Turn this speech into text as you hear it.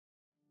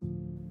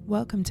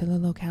Welcome to the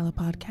Locala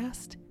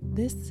podcast.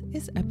 This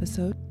is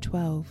episode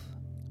 12.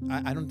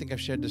 I don't think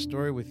I've shared this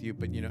story with you,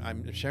 but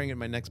I'm sharing it in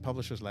my next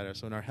publisher's letter.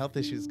 So in our health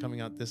issues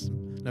coming out this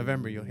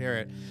November, you'll hear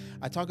it.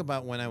 I talk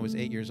about when I was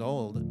 8 years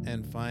old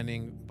and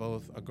finding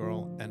both a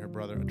girl and her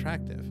brother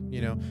attractive,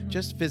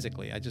 just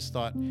physically. I just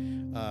thought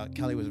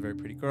Kelly was a very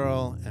pretty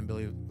girl and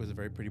Billy was a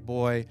very pretty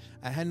boy.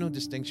 I had no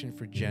distinction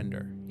for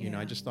gender.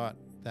 I just thought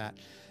that.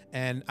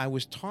 And I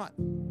was taught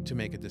to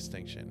make a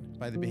distinction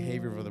by the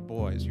behavior of other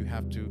boys. You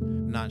have to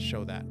not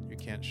show that. You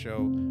can't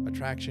show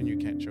attraction. You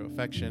can't show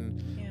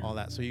affection, all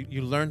that. So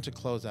you learn to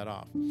close that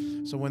off.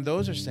 So when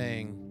those are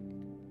saying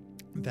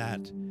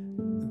that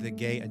the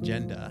gay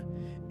agenda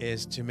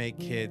is to make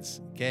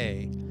kids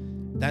gay,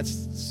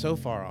 that's so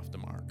far off the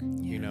mark.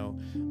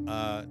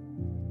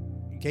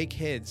 Gay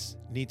kids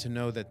need to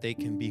know that they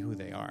can be who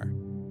they are.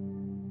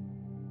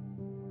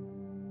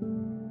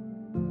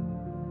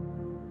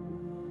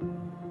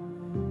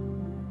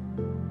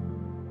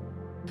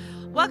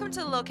 Welcome to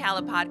the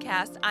Locala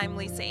podcast. I'm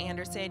Lisa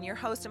Anderson, your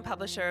host and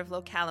publisher of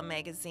Locala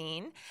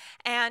magazine.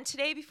 And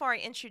today, before I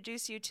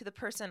introduce you to the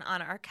person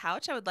on our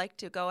couch, I would like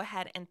to go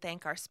ahead and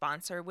thank our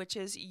sponsor, which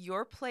is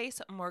Your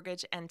Place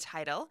Mortgage and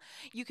Title.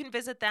 You can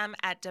visit them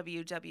at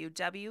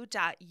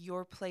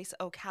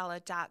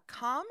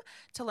www.yourplaceocala.com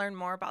to learn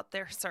more about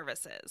their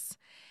services.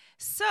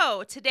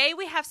 So today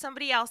we have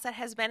somebody else that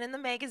has been in the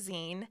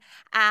magazine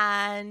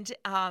and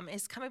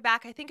is coming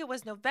back. I think it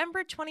was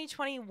November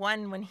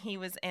 2021 when he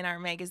was in our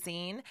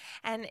magazine,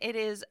 and it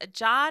is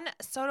John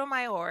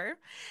Sotomayor.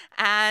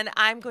 And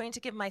I'm going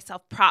to give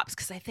myself props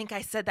because I think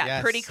I said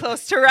that pretty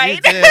close to right.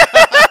 You did.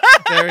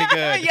 Very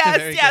good.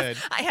 Yes.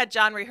 Good. I had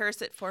John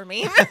rehearse it for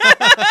me.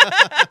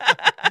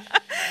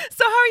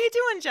 So how are you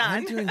doing, John?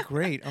 I'm doing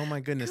great. Oh, my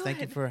goodness. Good.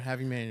 Thank you for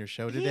having me on your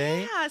show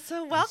today. Yeah,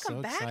 so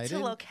welcome back to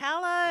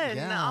Locala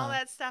and all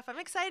that stuff. I'm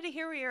excited to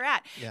hear where you're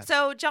at. Yes.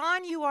 So,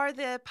 John, you are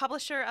the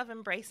publisher of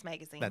Embrace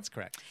magazine. That's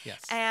correct,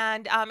 yes.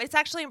 And it's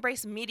actually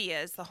Embrace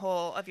Media is the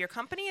whole of your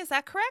company. Is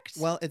that correct?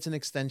 Well, it's an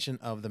extension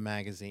of the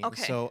magazine.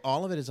 Okay. So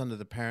all of it is under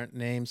the parent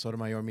name,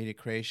 Sotomayor Media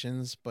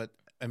Creations, but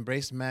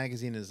Embrace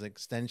Magazine is an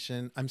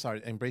extension.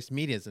 Embrace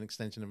Media is an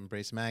extension of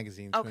Embrace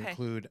Magazine to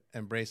include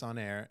Embrace On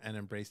Air and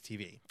Embrace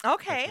TV.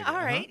 Okay, all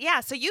right.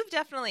 Yeah, so you've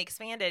definitely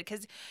expanded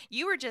because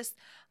you were just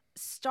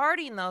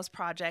starting those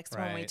projects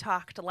when we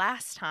talked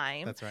last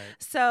time. That's right.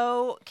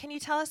 So can you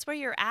tell us where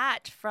you're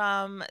at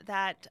from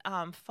that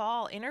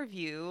fall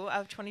interview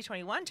of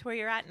 2021 to where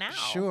you're at now?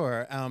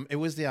 Sure. It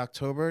was the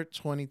October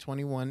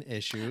 2021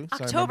 issue.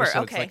 October,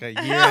 so it's like a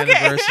year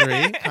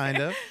anniversary, kind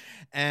of.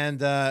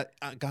 And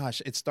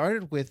it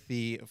started with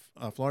the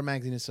Florida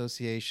Magazine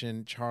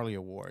Association Charlie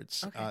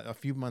Awards a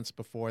few months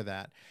before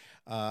that.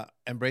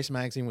 Embrace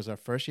Magazine was our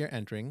first year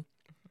entering,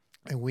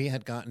 and we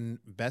had gotten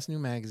Best New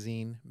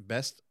Magazine,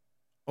 Best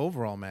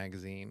Overall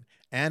Magazine,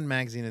 and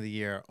Magazine of the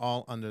Year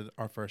all under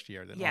our first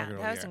year. That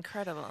was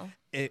incredible.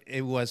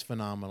 It was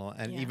phenomenal.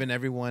 And even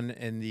everyone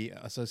in the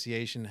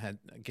association had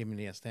given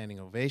me a standing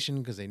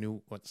ovation because they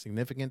knew what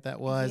significant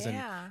that was.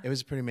 And it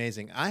was pretty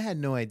amazing. I had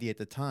no idea at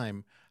the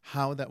time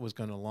how that was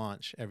going to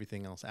launch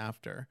everything else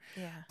after.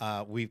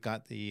 We've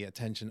got the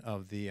attention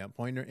of the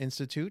Poynter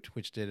Institute,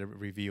 which did a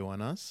review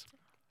on us.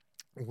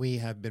 We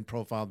have been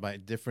profiled by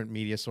different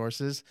media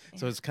sources.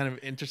 So it's kind of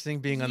interesting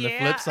being on the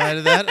flip side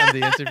of that, on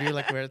the interview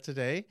like we're at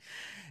today.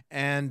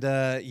 And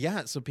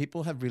so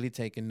people have really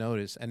taken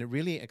notice, and it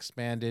really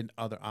expanded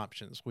other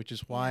options, which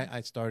is why I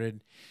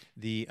started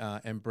the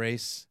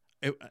Embrace.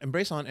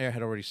 Embrace On Air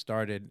had already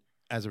started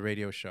as a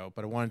radio show,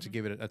 but I wanted to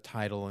give it a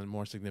title and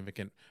more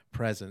significant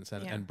presence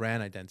and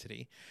brand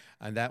identity.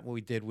 And that we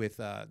did with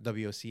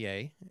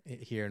WOCA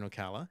here in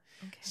Ocala.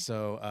 Okay.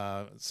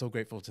 So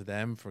grateful to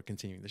them for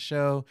continuing the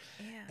show.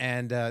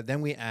 And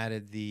then we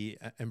added the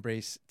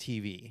Embrace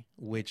TV,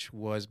 which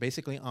was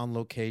basically on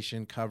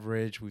location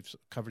coverage. We've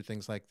covered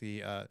things like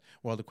the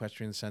World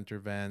Equestrian Center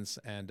events,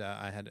 and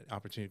I had an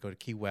opportunity to go to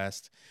Key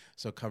West,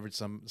 so covered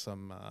some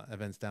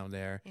events down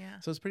there.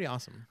 So it's pretty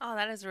awesome. Oh,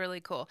 that is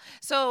really cool.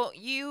 So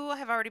you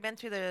have already been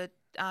through the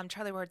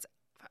Charlie Awards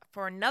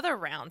for another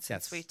round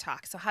since we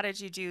talked. So how did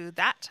you do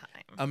that time?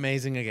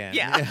 Amazing again.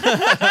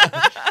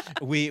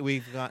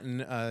 We've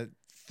gotten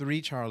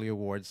 3 Charlie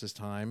Awards this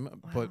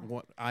time, but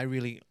what I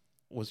really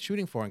was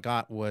shooting for and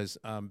got was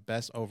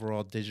Best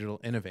Overall Digital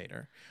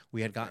Innovator.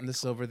 We had gotten the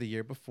silver the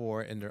year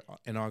before in their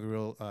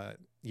inaugural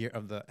year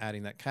of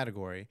adding that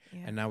category,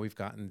 and now we've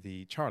gotten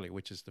the Charlie,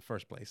 which is the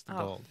first place, the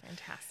gold.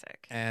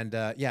 Fantastic. And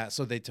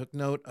so they took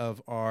note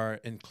of our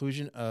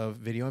inclusion of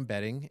video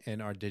embedding in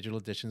our digital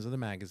editions of the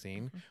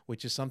magazine,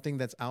 which is something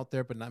that's out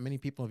there, but not many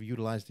people have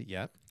utilized it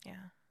yet.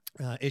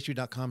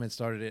 Issue.com had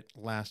started it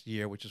last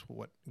year, which is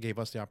what gave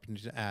us the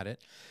opportunity to add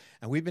it.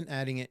 And we've been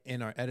adding it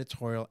in our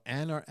editorial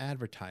and our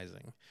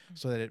advertising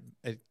so that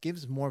it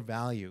gives more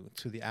value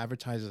to the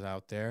advertisers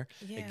out there.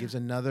 It gives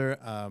another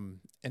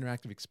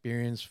interactive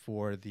experience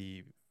for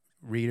the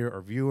reader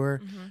or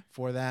viewer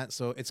for that.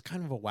 So it's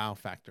kind of a wow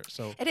factor.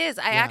 So it is.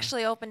 I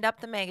actually opened up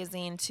the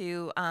magazine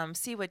to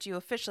see what you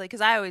officially,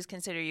 because I always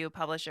consider you a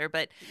publisher,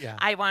 but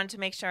I wanted to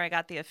make sure I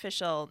got the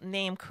official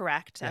name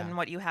correct and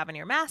what you have in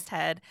your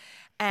masthead.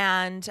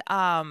 And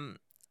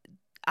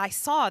I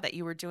saw that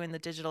you were doing the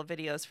digital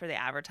videos for the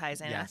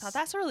advertising. And I thought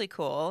that's really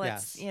cool.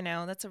 It's,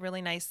 that's a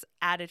really nice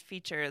added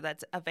feature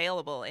that's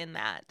available in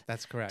that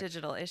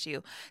digital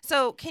issue.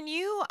 So can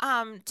you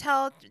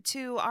tell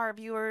to our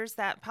viewers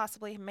that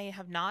possibly may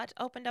have not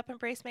opened up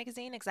Embrace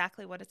Magazine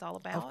exactly what it's all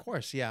about? Of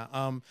course, yeah.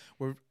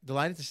 We're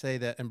delighted to say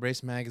that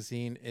Embrace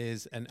Magazine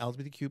is an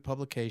LGBTQ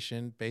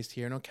publication based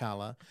here in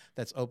Ocala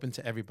that's open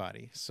to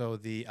everybody. So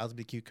the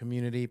LGBTQ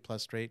community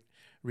plus straight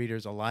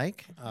readers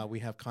alike. We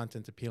have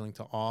content appealing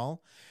to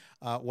all.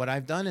 What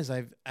I've done is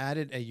I've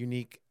added a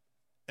unique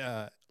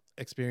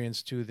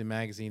experience to the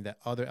magazine that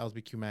other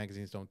LGBTQ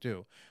magazines don't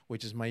do,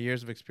 which is my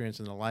years of experience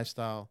in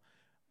the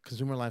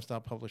consumer lifestyle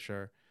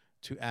publisher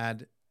to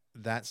add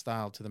that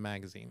style to the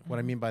magazine. What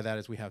I mean by that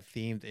is we have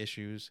themed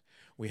issues.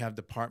 We have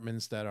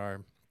departments that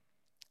are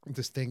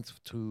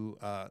distinct to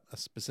a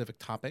specific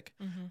topic,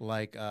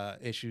 like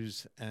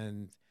issues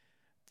and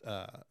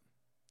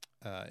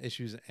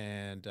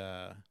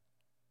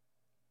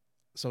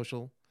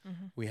social.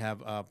 We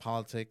have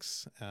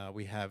politics.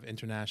 We have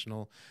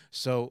international.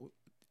 So,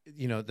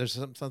 there's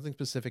something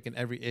specific in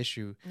every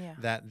issue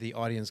that the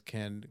audience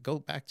can go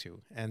back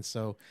to. And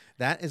so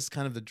that is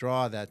kind of the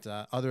draw that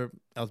other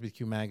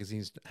LGBTQ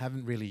magazines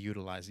haven't really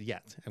utilized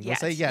yet. And we'll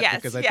say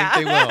because I think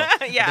they will. I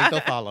think they'll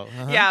follow.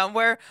 Yeah,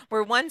 where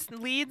one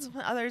leads,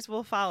 others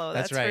will follow.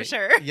 That's right. For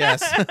sure.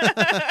 Yes.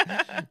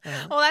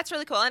 Well, that's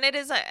really cool. And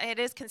it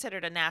is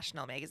considered a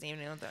national magazine.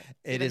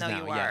 It is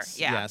now, yes.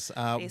 Yes.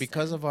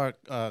 Because of our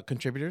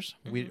contributors,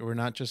 we're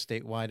not just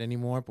statewide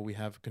anymore, but we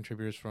have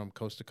contributors from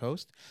coast to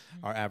coast.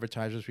 Our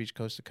advertisers reach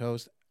coast to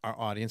coast. Our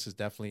audience is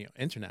definitely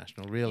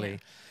international, really.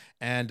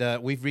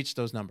 And we've reached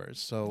those numbers.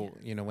 So,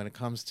 when it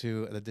comes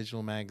to the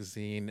digital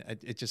magazine,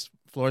 it just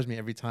floors me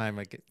every time.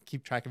 I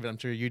keep track of it. I'm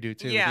sure you do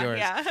too.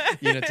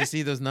 To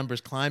see those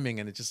numbers climbing,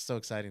 and it's just so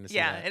exciting to see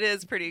that. It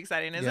is pretty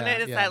exciting, isn't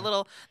it? It's that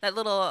little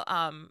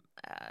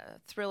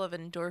thrill of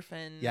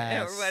endorphin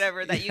or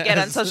whatever that you get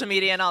on social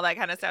media and all that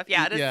kind of stuff.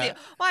 Well,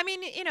 I mean,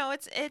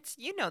 it's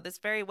this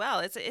very well.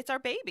 It's our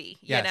baby,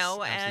 and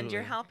absolutely.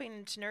 you're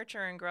helping to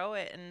nurture and grow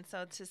it. And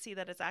so to see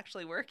that it's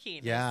actually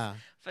working is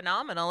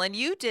phenomenal. And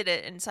you did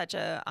it in such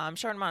a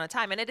short amount of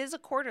time. And it is a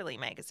quarterly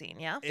magazine,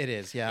 yeah? It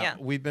is, yeah.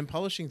 We've been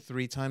publishing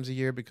 3 times a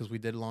year because we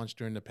did launch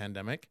during the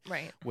pandemic,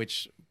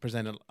 which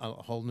presented a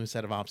whole new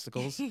set of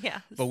obstacles.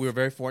 But we were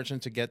very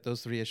fortunate to get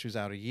those 3 issues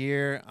out a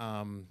year.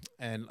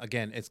 And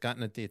again, it's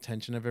gotten the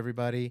attention of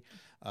everybody.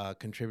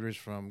 Contributors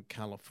from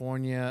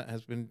California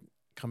has been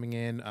coming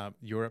in,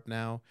 Europe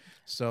now.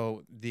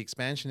 So the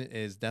expansion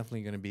is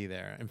definitely going to be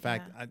there. In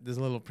fact, this is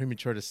a little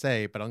premature to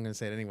say, but I'm going to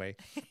say it anyway.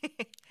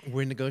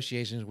 We're in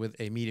negotiations with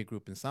a media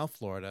group in South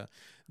Florida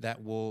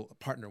that will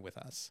partner with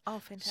us. Oh,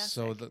 fantastic.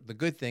 So the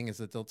good thing is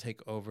that they'll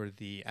take over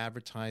the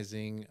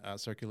advertising,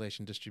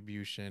 circulation,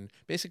 distribution,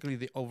 basically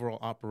the overall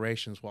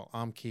operations while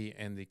I'm key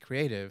and the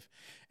creative.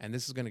 And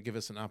this is going to give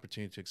us an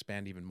opportunity to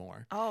expand even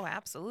more. Oh,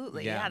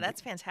 absolutely. Yeah, that's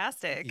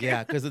fantastic.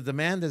 Yeah, because the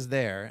demand is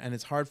there, and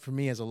it's hard for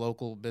me as a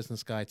local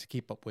business guy to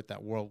keep up with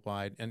that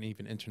worldwide and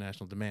even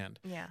international demand.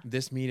 Yeah.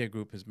 This media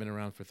group has been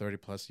around for 30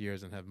 plus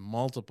years and have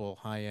multiple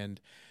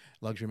high-end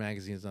luxury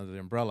magazines under the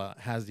umbrella,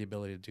 has the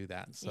ability to do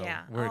that. So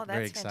we're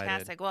very excited.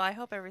 Fantastic. Well, I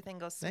hope everything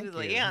goes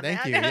smoothly.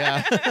 Thank you.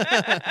 Yeah.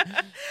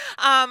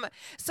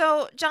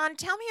 So, John,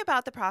 tell me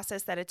about the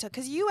process that it took,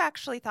 because you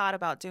actually thought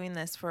about doing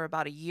this for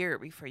about a year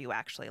before you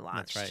actually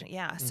launched. That's right.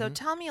 Yeah. So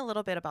tell me a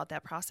little bit about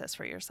that process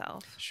for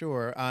yourself.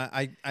 Sure.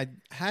 I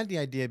had the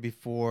idea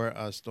before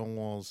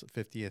Stonewall's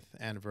 50th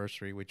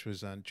anniversary, which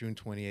was on June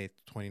 28th,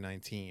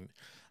 2019.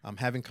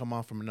 Having come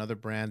off from another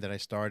brand that I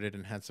started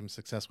and had some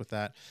success with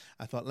that,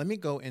 I thought, let me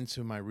go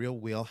into my real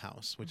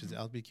wheelhouse, which is the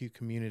LGBTQ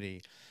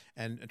community,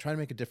 and try to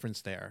make a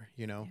difference there,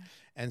 Yeah.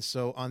 And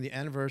so on the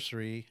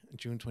anniversary,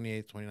 June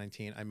 28th,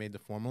 2019, I made the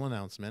formal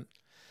announcement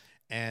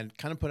and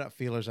kind of put out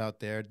feelers out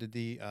there, did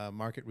the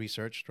market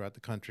research throughout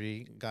the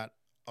country, got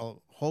a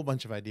whole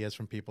bunch of ideas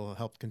from people who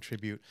helped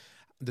contribute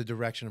the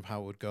direction of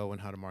how it would go and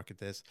how to market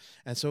this.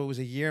 And so it was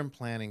a year in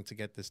planning to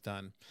get this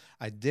done.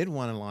 I did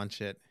want to launch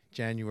it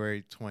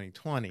January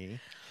 2020.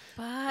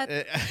 But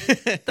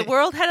the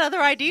world had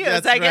other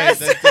ideas, That's I guess.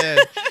 That did.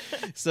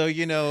 So,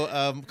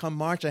 come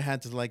March, I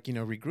had to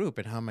regroup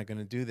and how am I going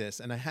to do this?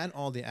 And I had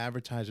all the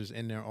advertisers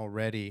in there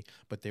already,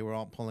 but they were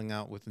all pulling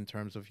out in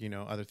terms of,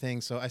 other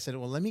things. So I said,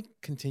 well, let me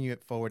continue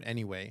it forward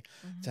anyway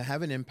to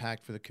have an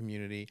impact for the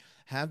community,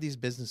 have these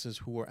businesses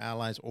who are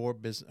allies or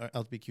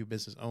LGBTQ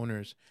business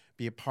owners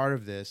be a part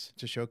of this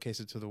to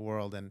showcase it to the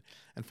world. And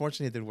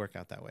unfortunately, it did work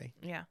out that way.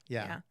 Yeah.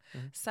 Mm-hmm.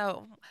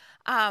 So,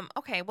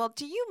 okay. Well,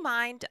 do you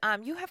mind,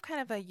 you have kind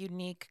of a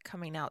unique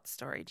coming out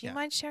story. Do you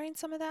mind sharing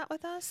some of that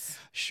with us?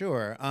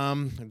 Sure.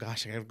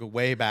 Gosh, I got to go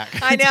way back.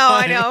 I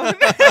know.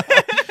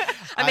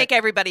 I make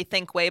everybody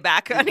think way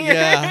back on here.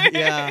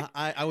 Yeah.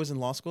 I was in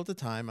law school at the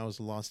time. I was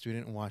a law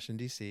student in Washington,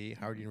 D.C.,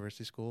 Howard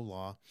University School of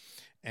Law.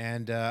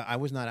 And I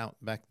was not out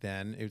back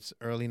then. It's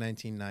early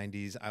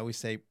 1990s. I always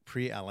say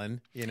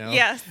pre-Ellen,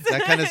 Yes.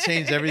 That kind of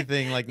changed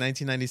everything, like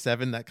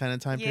 1997, that kind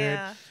of time period.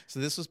 Yeah. So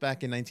this was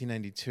back in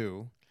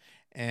 1992.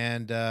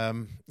 And,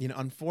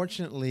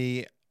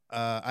 unfortunately,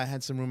 I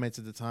had some roommates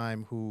at the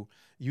time who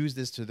used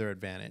this to their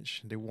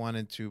advantage. They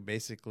wanted to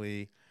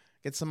basically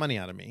get some money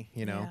out of me,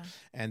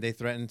 and they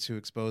threatened to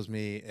expose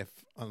me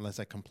unless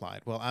I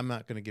complied. Well, I'm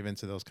not going to give in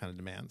to those kind of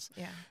demands.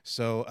 Yeah.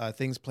 So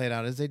things played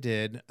out as they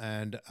did,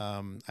 and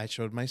I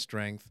showed my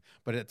strength.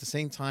 But at the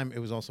same time, it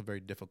was also very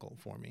difficult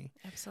for me.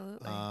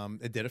 Absolutely.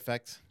 It did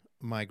affect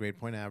my grade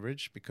point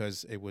average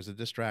because it was a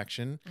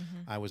distraction.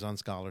 Mm-hmm. I was on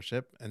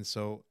scholarship, and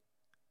so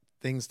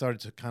things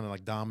started to kind of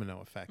like domino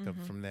effect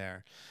from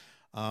there.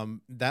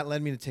 That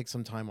led me to take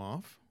some time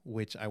off,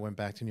 which I went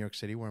back to New York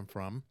City, where I'm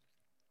from,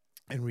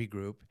 and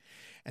regroup.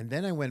 And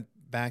then I went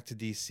back to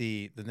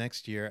DC the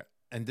next year,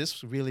 and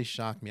this really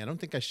shocked me. I don't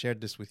think I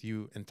shared this with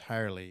you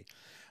entirely,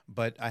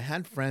 but I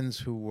had friends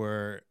who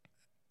were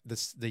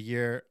the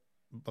year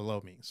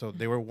below me. So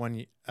they were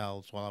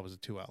 1Ls while I was a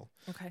 2L.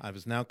 Okay. I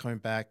was now coming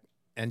back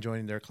and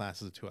joining their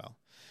class as a 2L.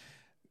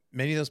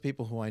 Many of those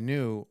people who I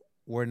knew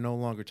were no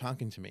longer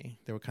talking to me.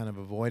 They were kind of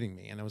avoiding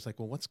me. And I was like,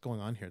 well, what's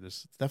going on here?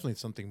 There's definitely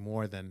something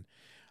more than,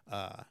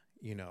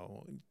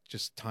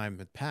 just time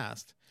had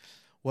passed.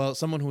 Well,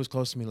 someone who was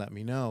close to me let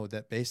me know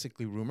that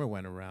basically rumor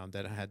went around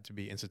that I had to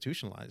be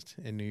institutionalized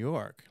in New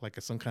York, like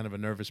some kind of a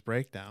nervous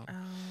breakdown. Oh.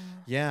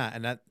 Yeah,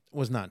 and that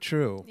was not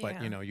true. But,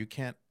 Yeah. You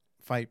can't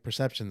fight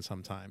perception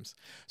sometimes.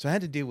 So I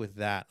had to deal with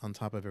that on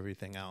top of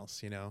everything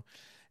else,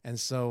 And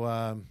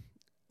so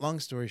long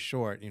story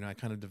short, I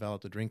kind of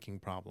developed a drinking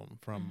problem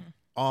from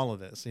all of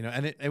this,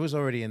 and it was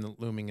already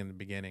looming in the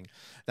beginning.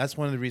 That's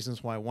one of the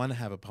reasons why I want to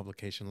have a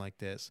publication like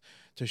this,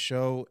 to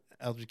show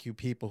LGBTQ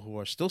people who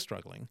are still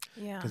struggling.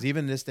 Yeah. Because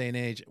even in this day and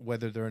age,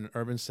 whether they're in an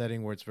urban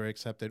setting where it's very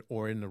accepted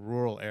or in the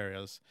rural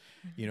areas,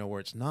 where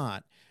it's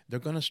not, they're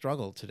going to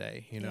struggle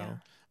today,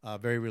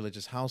 very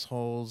religious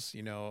households,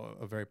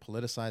 very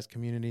politicized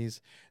communities.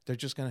 They're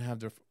just going to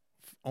have their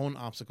own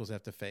obstacles they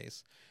have to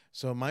face.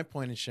 So my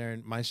point in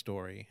sharing my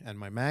story and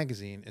my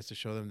magazine is to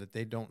show them that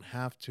they don't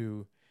have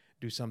to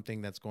do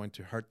something that's going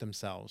to hurt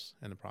themselves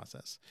in the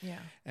process. Yeah.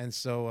 And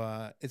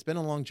so it's been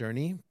a long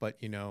journey, but,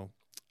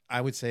 I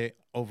would say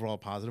overall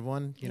positive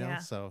one,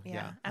 so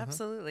yeah.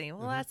 Absolutely.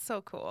 Well, that's so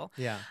cool.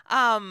 Yeah.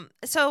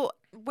 So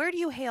where do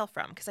you hail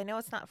from? Because I know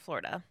it's not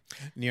Florida.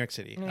 New York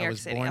City. New York I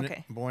was City,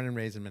 okay. born and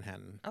raised in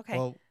Manhattan. Okay.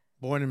 Well,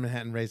 born in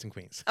Manhattan, raised in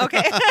Queens.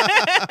 Okay.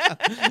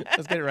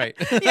 Let's get it right.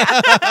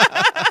 Yeah.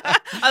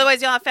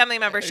 Otherwise, you'll have family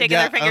members shaking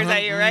their fingers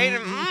at you, right?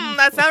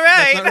 That's not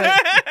right. That's not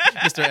right.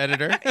 Mr.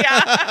 Editor.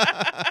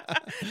 Yeah.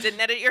 Didn't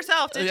edit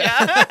yourself, did ya?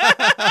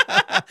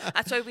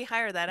 That's why we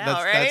hire that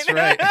out, right?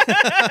 That's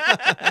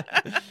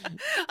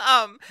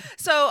right.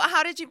 So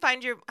how did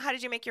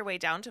you make your way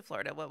down to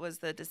Florida? What was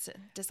the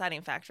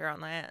deciding factor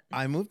on that?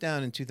 I moved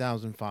down in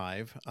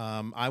 2005.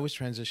 I was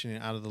transitioning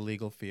out of the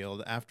legal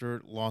field.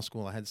 After law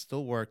school, I had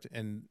still worked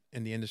in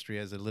the industry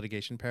as a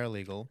litigation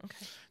paralegal,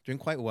 doing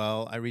quite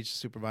well. I reached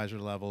supervisor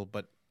level,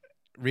 but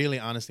really,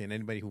 honestly, and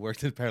anybody who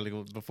worked in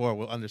paralegal before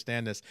will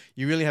understand this,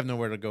 you really have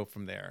nowhere to go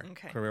from there,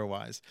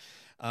 career-wise.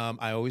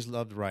 I always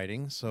loved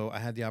writing, so I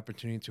had the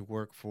opportunity to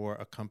work for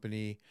a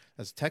company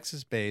that's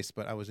Texas-based,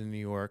 but I was in New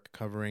York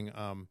covering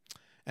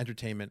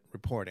entertainment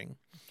reporting.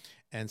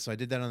 And so I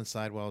did that on the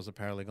side while I was a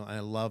paralegal, and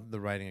I loved the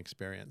writing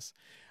experience.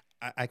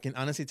 I can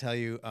honestly tell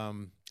you,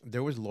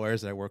 there was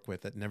lawyers that I worked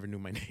with that never knew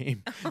my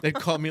name. They'd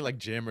call me like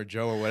Jim or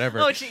Joe or whatever.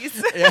 Oh,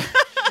 jeez. Yeah.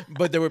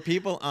 But there were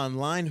people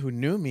online who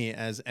knew me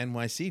as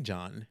NYC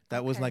John.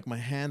 That was like my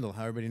handle,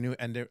 how everybody knew.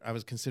 And I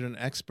was considered an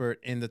expert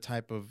in the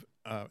type of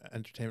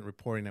entertainment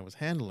reporting I was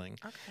handling.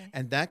 Okay.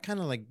 And that kind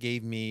of like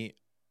gave me,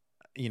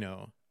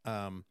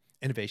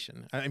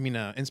 inspiration.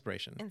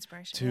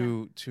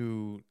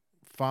 To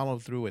follow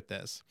through with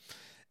this.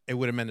 It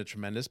would have meant a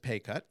tremendous pay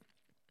cut.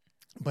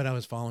 But I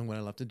was following what I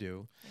love to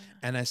do. Yeah.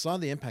 And I saw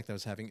the impact I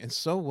was having. And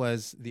so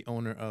was the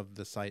owner of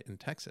the site in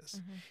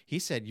Texas. He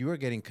said, you are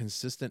getting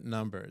consistent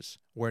numbers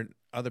where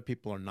other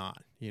people are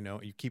not.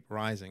 You keep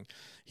rising.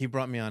 He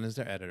brought me on as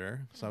their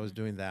editor. So I was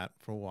doing that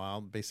for a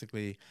while,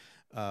 basically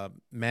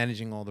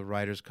managing all the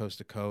writers coast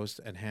to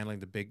coast and handling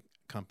the big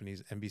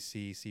companies,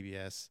 NBC,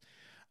 CBS,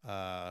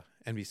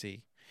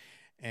 NBC.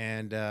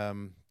 And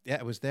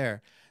it was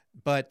there.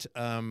 But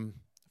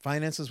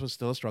finances was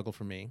still a struggle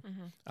for me.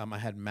 I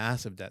had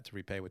massive debt to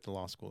repay with the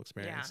law school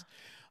experience.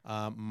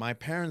 Yeah. My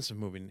parents are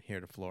moving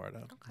here to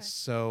Florida. Okay.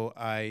 So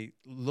I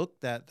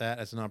looked at that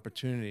as an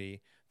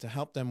opportunity to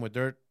help them with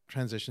their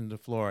transition to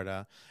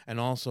Florida and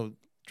also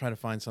try to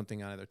find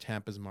something on either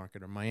Tampa's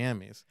market or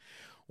Miami's.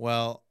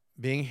 Well,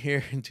 being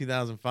here in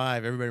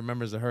 2005, everybody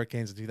remembers the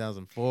hurricanes of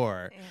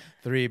 2004,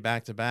 3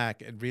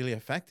 back-to-back. It really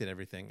affected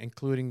everything,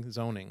 including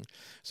zoning.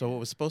 So what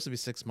was supposed to be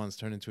 6 months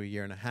turned into a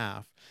year and a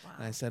half. Wow.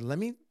 And I said, I'm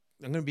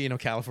going to be in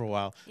Ocala for a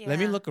while. Yeah. Let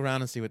me look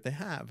around and see what they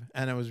have.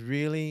 And I was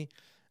really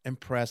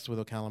impressed with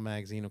Ocala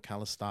Magazine,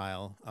 Ocala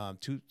Style,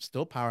 two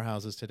still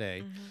powerhouses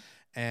today.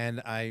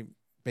 And I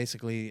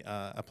basically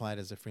applied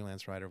as a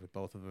freelance writer with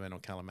both of them, and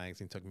Ocala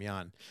Magazine took me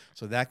on.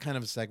 So that kind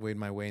of segued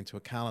my way into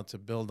Ocala to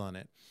build on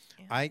it.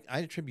 Yeah. I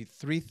attribute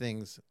three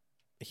things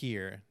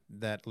here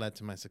that led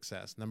to my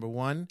success. Number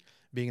one,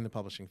 being in the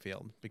publishing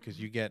field, because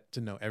you get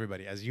to know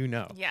everybody, as you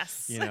know.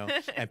 Yes. You know,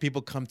 and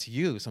people come to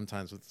you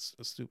sometimes with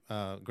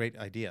great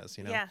ideas,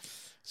 you know,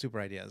 yes. super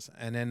ideas.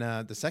 And then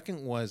the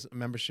second was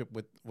membership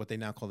with what they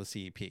now call the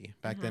CEP.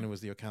 Back then it was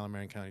the Ocala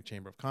Marion County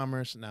Chamber of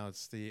Commerce. Now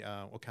it's the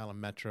Ocala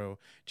Metro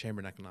Chamber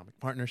and Economic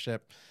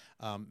Partnership.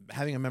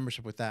 Having a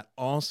membership with that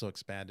also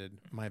expanded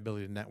my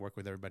ability to network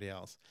with everybody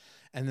else.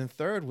 And then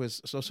third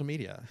was social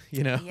media.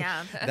 You know,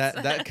 yeah,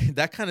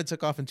 that kind of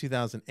took off in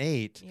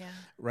 2008, yeah.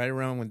 right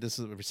around when this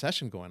is a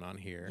recession going on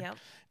here. Yep.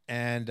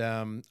 And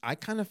I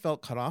kind of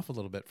felt cut off a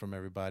little bit from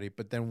everybody.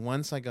 But then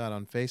once I got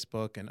on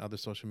Facebook and other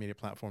social media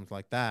platforms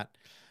like that,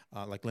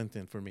 like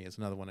LinkedIn for me is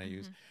another one I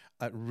use,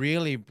 it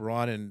really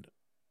broadened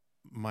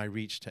my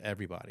reach to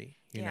everybody,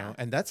 you know,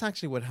 and that's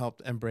actually what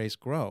helped Embrace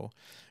grow,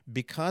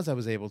 because I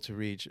was able to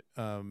reach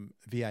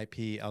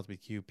VIP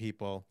LGBTQ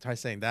people. Try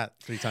saying that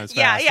 3 times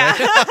fast. Yeah.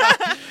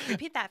 Right?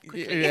 Repeat that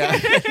quickly. Yeah.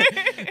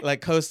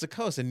 Like coast to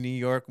coast. In New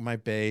York, my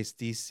base,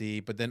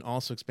 DC, but then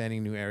also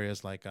expanding new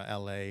areas like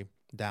LA,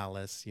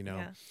 Dallas, you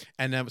know,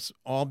 and that was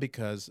all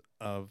because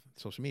of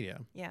social media.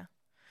 Yeah.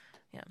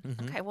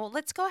 Okay, well,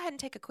 let's go ahead and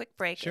take a quick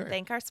break and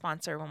thank our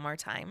sponsor one more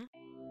time.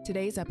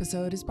 Today's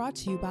episode is brought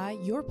to you by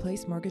Your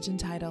Place Mortgage and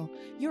Title,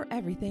 your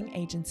everything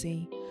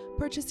agency.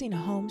 Purchasing a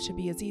home should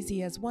be as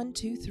easy as 1,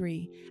 2,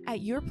 3.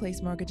 At Your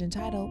Place Mortgage and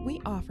Title, we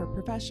offer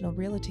professional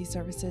realty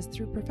services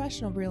through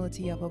Professional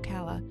Realty of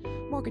Ocala,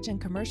 mortgage and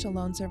commercial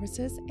loan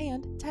services,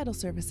 and title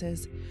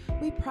services.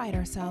 We pride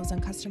ourselves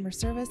on customer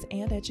service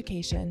and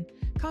education.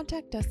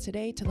 Contact us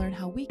today to learn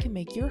how we can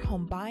make your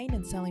home buying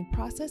and selling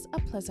process a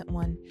pleasant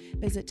one.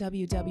 Visit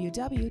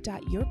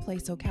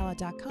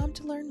www.yourplaceocala.com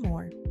to learn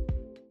more.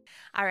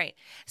 All right.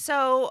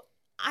 So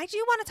I do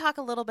want to talk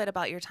a little bit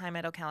about your time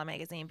at Ocala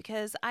Magazine,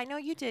 because I know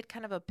you did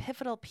kind of a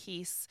pivotal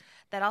piece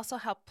that also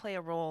helped play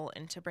a role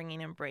into bringing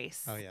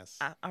Embrace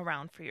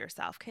around for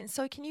yourself. Can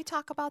you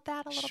talk about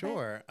that a little bit?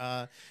 Sure.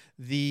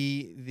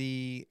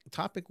 The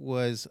topic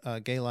was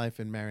gay life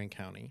in Marion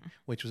County,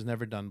 which was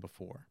never done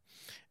before.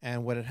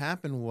 And what had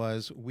happened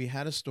was we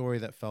had a story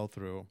that fell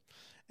through,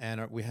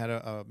 and we had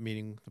a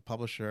meeting. The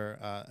publisher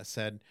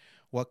said,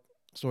 what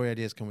story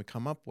ideas can we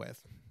come up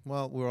with?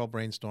 Well, we were all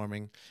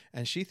brainstorming,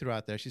 and she threw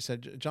out there, she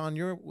said, John,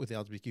 you're with the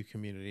LGBTQ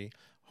community.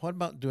 What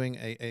about doing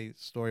a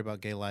story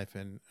about gay life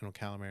in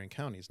Ocala, Marion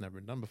County? It's never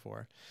been done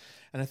before.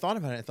 And I thought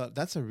about it. I thought,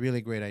 that's a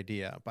really great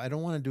idea, but I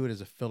don't want to do it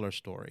as a filler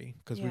story,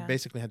 because we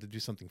basically had to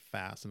do something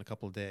fast in a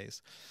couple of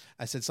days.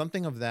 I said,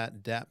 something of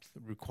that depth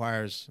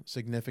requires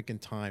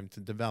significant time to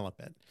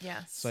develop it.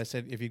 Yes. So I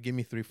said, if you give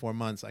me 3-4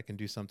 months, I can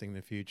do something in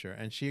the future.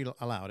 And she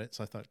allowed it.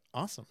 So I thought,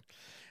 awesome.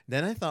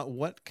 Then I thought,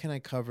 what can I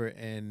cover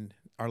in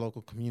our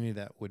local community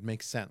that would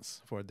make sense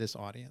for this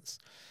audience?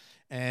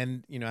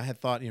 And, you know, I had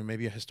thought, you know,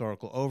 maybe a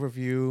historical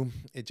overview.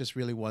 It just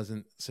really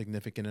wasn't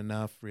significant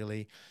enough,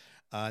 really.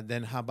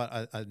 Then how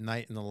about a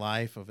night in the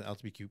life of an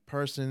LGBTQ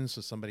person,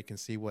 so somebody can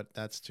see what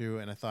that's to?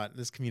 And I thought,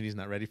 this community is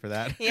not ready for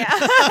that. Yeah.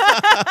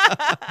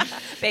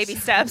 Baby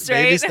steps,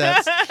 right? Baby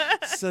steps.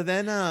 So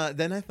then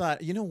I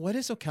thought, you know, what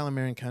is Ocala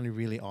Marion County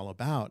really all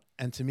about?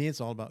 And to me,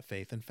 it's all about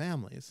faith and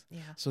families.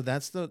 Yeah. So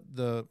that's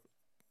the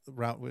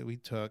route we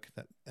took,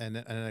 and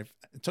it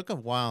took a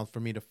while for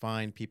me to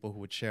find people who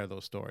would share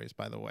those stories,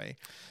 by the way.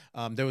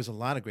 There was a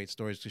lot of great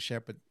stories to share,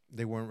 but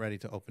they weren't ready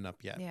to open up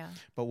yet. Yeah.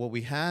 But what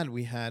we had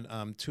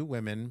 2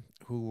 women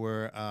who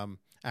were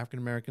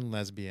African-American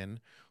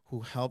lesbian,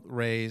 who helped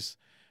raise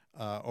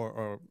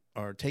or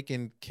take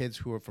in kids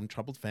who were from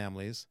troubled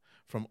families,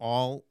 from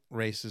all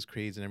races,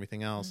 creeds, and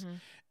everything else.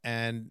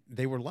 And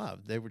they were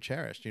loved. They were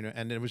cherished, you know,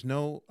 and there was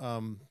no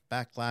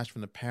backlash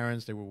from the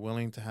parents. They were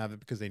willing to have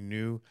it because they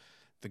knew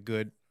the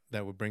good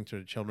that would bring to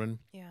the children.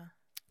 Yeah.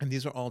 And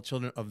these are all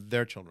children of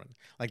their children.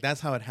 Like,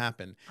 that's how it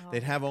happened.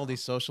 They'd have all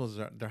these socials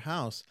at their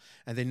house,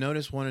 and they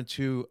noticed 1 or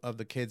 2 of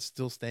the kids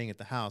still staying at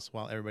the house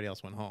while everybody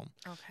else went home.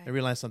 Okay. They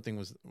realized something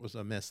was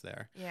amiss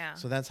there. Yeah.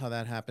 So that's how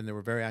that happened. They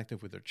were very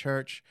active with their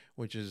church,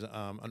 which is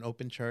an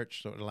open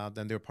church, so it allowed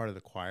them. They were part of the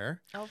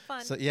choir. Oh,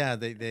 fun. So yeah,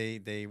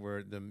 they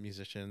were the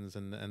musicians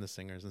and the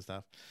singers and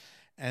stuff.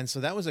 And so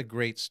that was a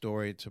great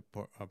story to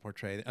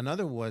portray.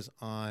 Another was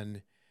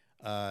on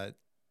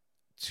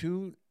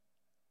 2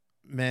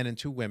 men and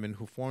 2 women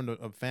who formed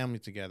a family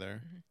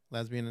together,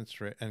 lesbian and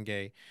straight and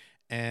gay,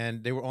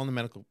 and they were all in the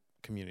medical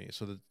community.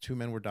 So the 2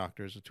 men were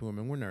doctors, the 2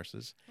 women were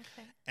nurses,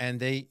 and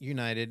they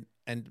united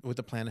and with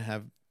the plan to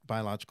have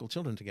biological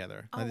children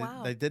together. Oh,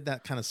 wow. They did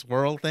that kind of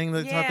swirl thing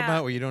that they talk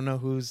about, where you don't know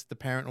who's the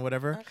parent or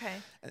whatever. Okay.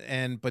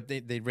 But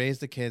they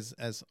raised the kids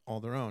as all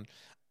their own.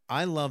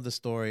 I love the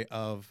story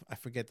of, I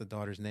forget the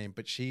daughter's name,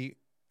 but she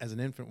as an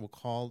infant, will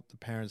call the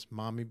parents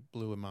Mommy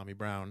Blue and Mommy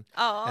Brown,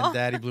 Oh. and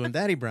Daddy Blue and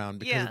Daddy Brown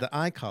because of the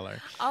eye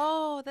color.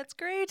 Oh, that's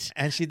great.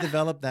 And she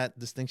developed that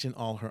distinction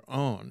all her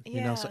own,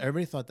 you know. So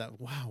everybody thought that,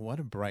 wow, what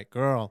a bright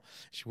girl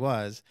she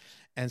was.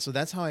 And so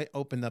that's how I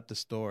opened up the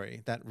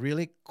story, that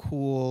really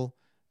cool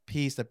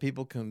piece that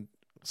people can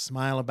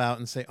smile about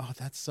and say, oh,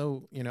 that's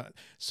so, you know.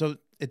 So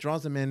it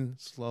draws them in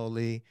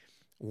slowly,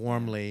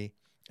 warmly,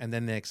 and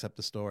then they accept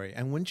the story.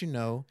 And wouldn't you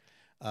know,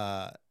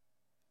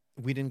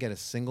 we didn't get a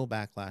single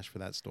backlash for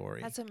that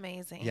story. That's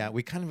amazing. Yeah,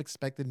 we kind of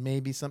expected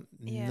maybe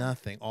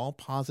nothing. All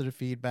positive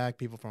feedback,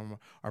 people from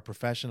our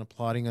profession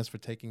applauding us for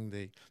taking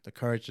the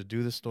courage to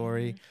do the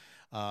story.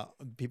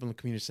 People in the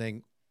community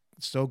saying,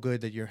 so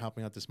good that you're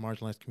helping out this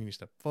marginalized community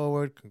step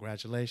forward.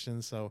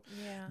 Congratulations. So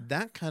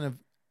that kind of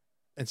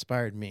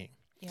inspired me.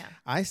 Yeah.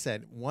 I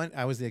said,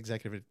 I was the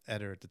executive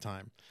editor at the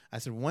time. I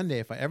said, one day,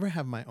 if I ever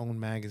have my own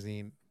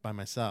magazine by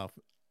myself,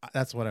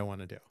 that's what I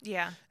want to do.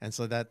 Yeah. And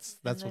so that's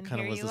what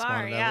kind of was the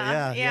spawn of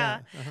it. Yeah.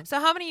 So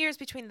how many years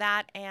between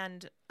that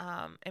and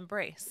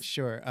Embrace?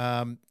 Sure.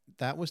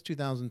 That was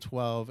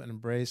 2012, and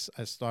Embrace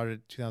I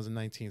started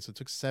 2019. So it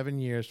took 7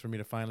 years for me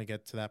to finally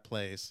get to that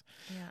place.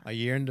 Yeah. A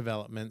year in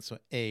development, so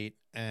 8,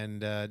 and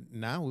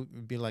now it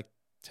would be like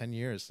 10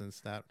 years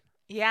since that.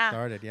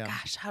 Started,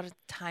 Gosh, how did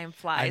time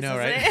flies? I know,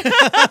 right?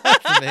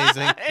 It's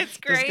amazing. It's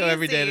crazy. Just go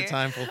every day to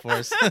time full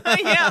force.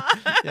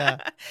 Yeah.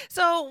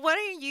 So what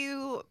are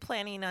you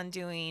planning on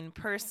doing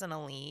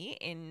personally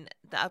in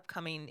the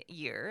upcoming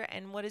year,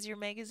 and what is your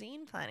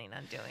magazine planning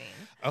on doing?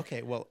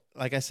 Okay, well,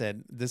 like I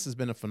said, this has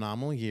been a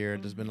phenomenal year.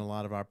 There's been a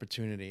lot of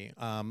opportunity.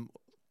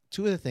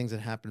 Two of the things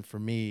that happened for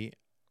me,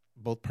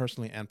 both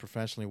personally and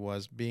professionally,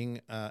 was being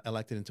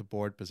elected into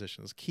board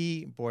positions,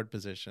 key board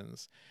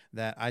positions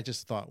that I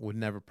just thought would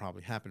never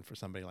probably happen for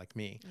somebody like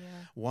me. Yeah.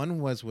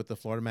 One was with the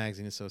Florida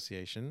Magazine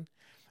Association,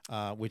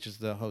 which is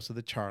the host of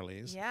the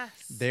Charlies. Yes.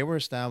 They were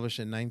established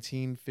in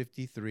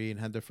 1953 and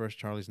had their first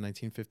Charlies in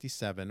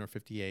 1957 or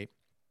 58.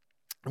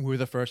 And we were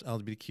the first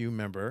LGBTQ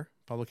member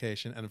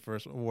publication and the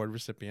first award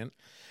recipient.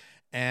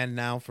 And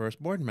now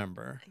first board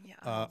member,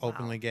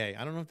 openly gay.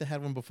 I don't know if they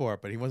had one before,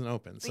 but he wasn't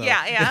open. So.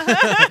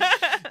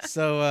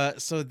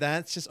 So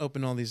that's just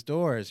opened all these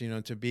doors, you know,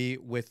 to be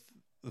with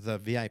the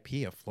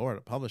VIP of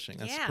Florida Publishing.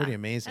 That's pretty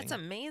amazing. That's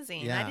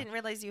amazing. Yeah. I didn't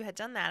realize you had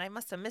done that. I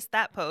must have missed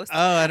that post.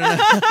 Oh, I don't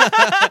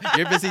know.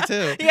 You're busy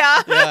too.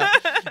 Yeah.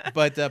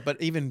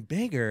 But even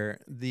bigger,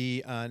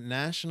 the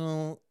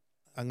National,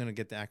 I'm going to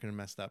get the acronym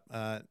messed up,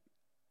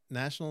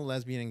 National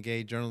Lesbian and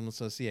Gay Journalism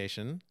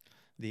Association,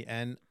 the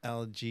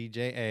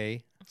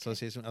NLGJA,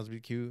 Association of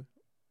LGBTQ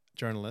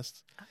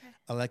Journalists,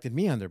 elected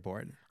me on their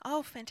board.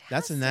 Oh, fantastic.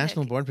 That's a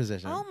national board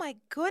position. Oh, my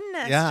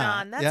goodness,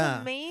 John.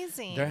 That's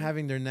amazing. They're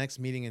having their next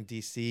meeting in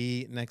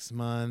D.C. next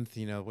month,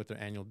 you know, with their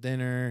annual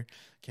dinner.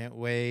 Can't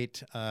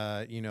wait.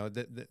 You know,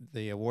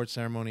 the award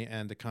ceremony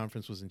and the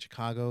conference was in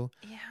Chicago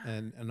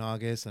in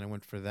August, and I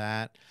went for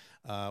that.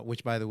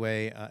 Which, by the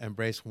way,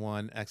 Embrace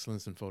won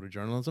Excellence in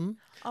Photojournalism.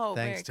 Oh,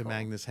 thanks to cool.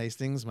 Magnus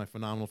Hastings, my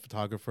phenomenal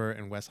photographer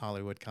in West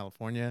Hollywood,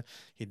 California.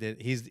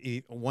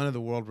 He's one of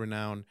the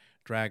world-renowned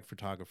drag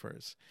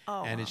photographers.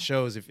 Oh, and wow. it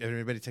shows, if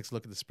everybody takes a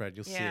look at the spread,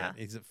 you'll see it.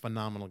 He's a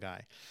phenomenal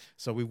guy.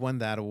 So we won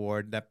that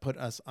award. That put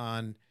us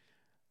on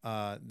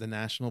the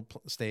national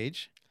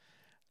stage.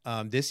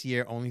 This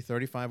year, only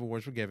 35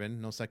 awards were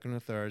given. No second or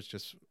thirds,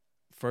 just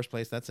first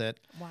place. That's it.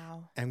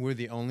 Wow. And we're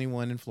the only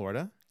one in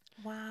Florida.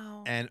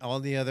 Wow. And all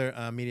the other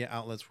media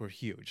outlets were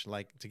huge.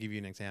 Like, to give you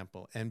an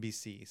example,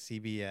 NBC,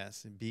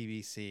 CBS,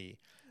 BBC,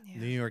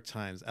 New York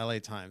Times, LA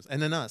Times,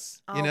 and then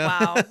us. Oh, you know?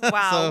 Wow.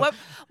 Wow. So,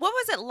 what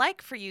was it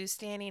like for you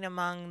standing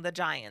among the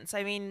giants?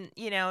 I mean,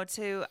 you know,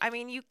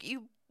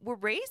 you were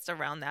raised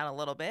around that a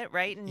little bit,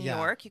 right? In New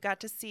York, you got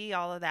to see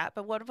all of that.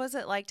 But what was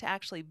it like to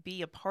actually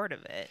be a part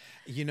of it?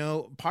 You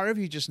know, part of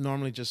you just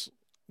normally just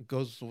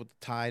goes with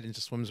the tide and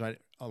just swims right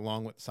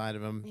along with the side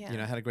of them. Yeah. You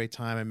know, I had a great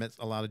time. I met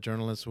a lot of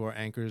journalists who are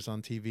anchors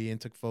on TV and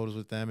took photos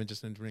with them and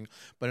just entering.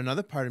 But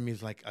another part of me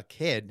is like a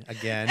kid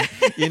again,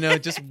 you know,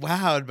 just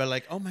wowed, but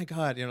like, oh my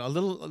God, you know, a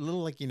little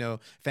like, you know,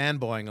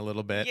 fanboying a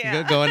little bit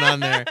going on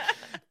there.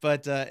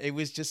 But it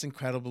was just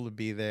incredible to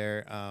be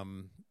there.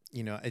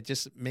 You know, it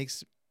just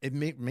makes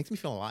me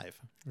feel alive.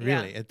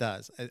 Really, it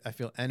does. I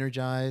feel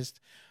energized,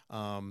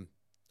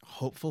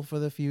 hopeful for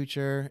the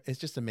future. It's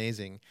just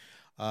amazing.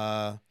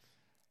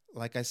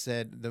 Like I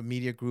said, the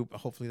media group,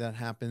 hopefully that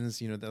happens.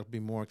 You know, there'll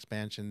be more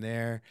expansion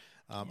there.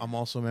 I'm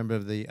also a member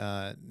of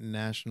the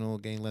National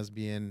Gay and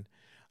Lesbian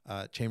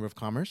Chamber of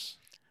Commerce.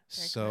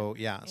 So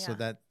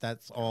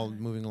that's all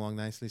moving along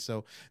nicely.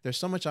 So there's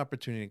so much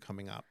opportunity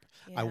coming up.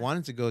 I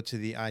wanted to go to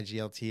the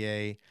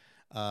IGLTA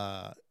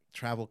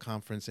travel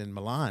conference in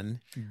Milan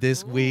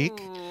this week.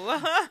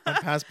 My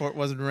passport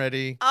wasn't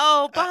ready.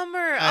 Oh,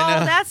 bummer.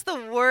 That's the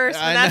worst.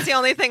 And that's the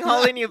only thing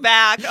holding you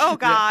back. Oh,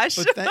 gosh.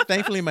 Yeah, but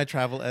thankfully, my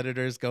travel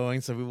editor is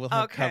going, so we will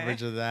have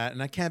coverage of that.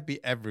 And I can't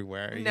be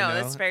everywhere. No,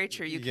 that's very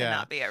true. You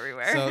cannot be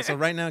everywhere. So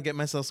right now, get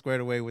myself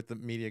squared away with the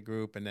media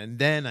group, and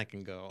then I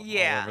can go all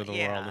over the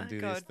world and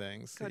do these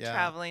things. Go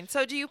traveling.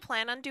 So do you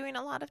plan on doing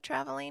a lot of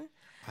traveling?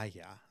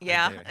 Yeah.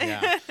 Yeah.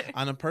 Yeah.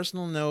 On a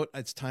personal note,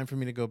 it's time for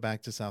me to go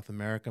back to South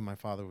America. My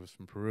father was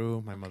from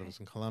Peru. My mother was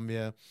from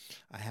Colombia.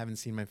 I haven't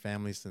seen my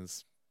family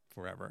since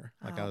forever,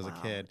 like I was a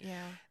kid.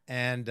 Yeah.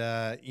 And,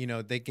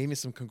 they gave me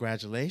some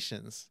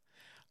congratulations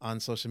on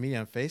social media,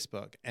 on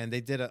Facebook. And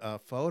they did a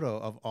photo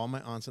of all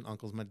my aunts and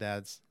uncles, my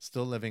dad's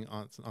still living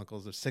aunts and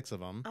uncles. There's 6 of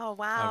them Oh, out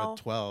wow. of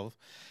 12.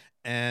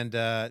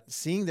 And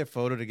seeing their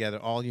photo together,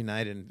 all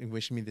united, and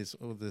wishing me this,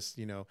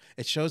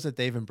 it shows that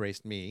they've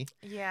embraced me.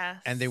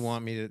 Yes. And they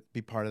want me to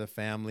be part of the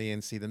family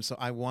and see them. So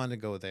I want to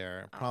go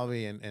there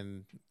probably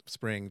in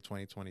spring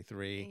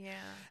 2023. Yeah.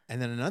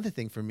 And then another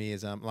thing for me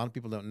is a lot of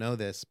people don't know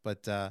this,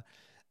 but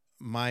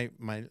my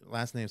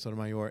last name,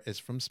 Sotomayor, is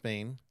from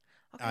Spain.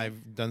 Okay.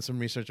 I've done some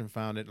research and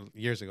found it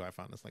years ago. I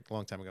found this like a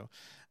long time ago.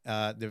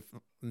 The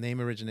name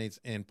originates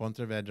in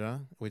Pontevedra,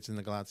 which is in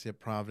the Galicia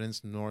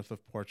province, north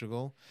of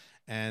Portugal.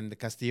 And the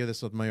Castillo de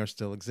Sotomayor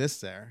still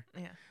exists there.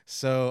 Yeah.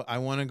 So I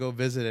want to go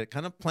visit it,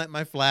 kind of plant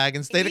my flag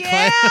and stay to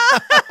claim.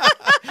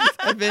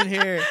 I've been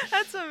here.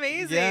 That's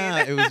amazing.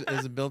 Yeah, it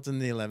was built in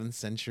the 11th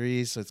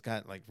century, so it's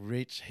got like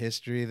rich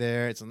history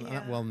there. It's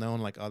not well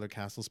known like other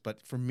castles,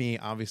 but for me,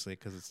 obviously,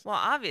 because it's where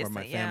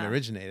my family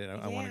originated,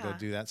 I want to go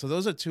do that. So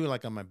those are 2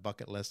 like on my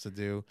bucket list to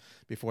do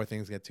before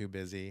things get too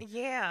busy.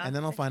 Yeah. And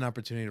then I'll find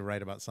opportunity to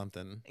write about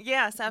something.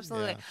 Yes,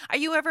 absolutely. Yeah. Are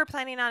you ever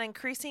planning on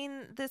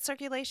increasing the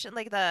circulation,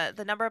 like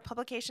the number of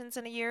publications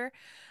in a year?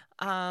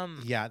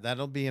 Yeah,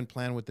 that'll be in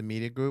plan with the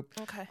media group.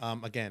 Okay.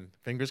 Again,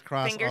 fingers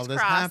crossed. Fingers all this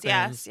crossed.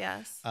 happens.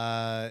 Yes.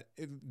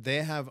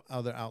 They have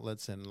other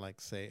outlets in, like,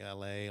 say,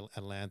 LA,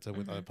 Atlanta,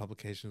 with other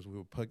publications. We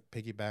will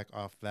piggyback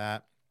off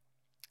that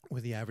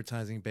with the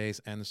advertising base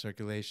and the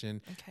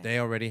circulation. Okay. They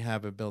already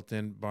have a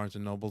built-in Barnes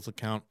and Noble's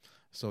account,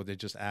 so they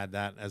just add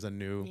that as a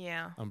new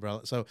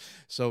umbrella.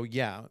 So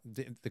yeah,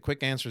 the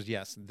quick answer is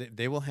yes.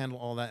 They will handle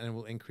all that, and it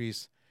will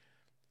increase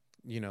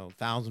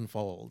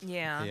 1,000-fold.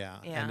 Yeah.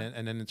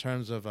 And then in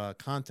terms of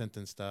content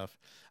and stuff,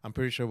 I'm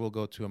pretty sure we'll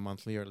go to a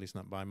monthly, or at least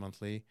not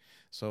bi-monthly.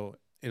 So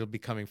it'll be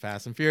coming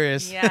fast and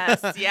furious.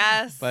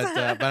 Yes.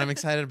 But I'm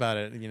excited about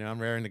it. I'm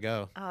raring to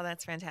go. Oh,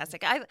 that's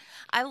fantastic.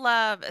 I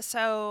love,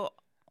 so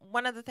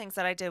one of the things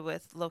that I did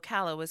with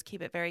Locala was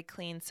keep it very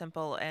clean,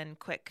 simple, and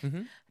quick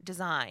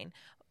design.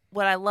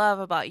 What I love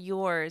about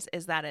yours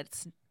is that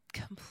it's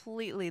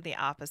completely the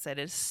opposite.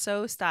 It's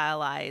so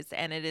stylized,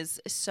 and it is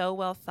so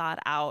well thought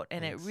out,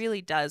 and it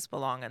really does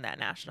belong on that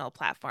national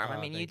platform. I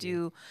mean, you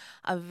do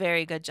a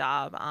very good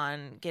job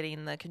on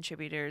getting the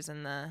contributors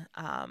and the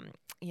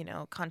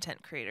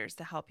content creators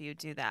to help you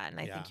do that, and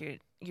I think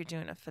you're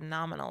doing a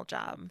phenomenal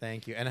job.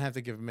 Thank you. And I have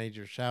to give a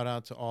major shout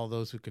out to all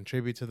those who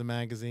contribute to the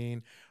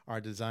magazine. Our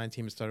design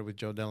team started with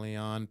Joe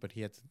DeLeon, but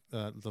he had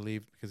to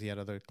leave because he had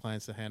other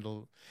clients to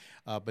handle.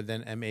 But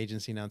then M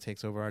Agency now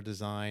takes over our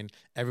design.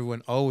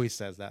 Everyone always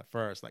says that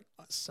first, like,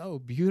 oh, so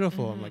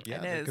beautiful. I'm like,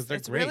 yeah, because they're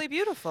it's great. Really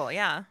beautiful,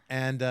 yeah.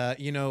 And,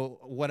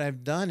 what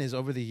I've done is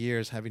over the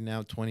years, having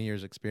now 20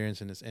 years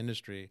experience in this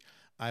industry,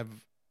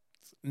 I've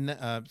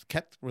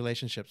kept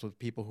relationships with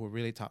people who are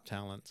really top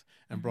talent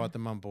and brought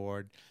them on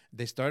board.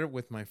 They started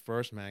with my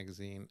first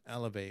magazine,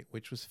 Elevate,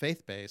 which was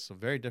faith-based, so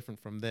very different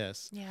from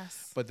this.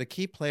 Yes. But the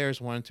key players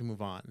wanted to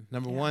move on.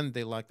 Number one,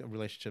 they liked the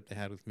relationship they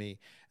had with me.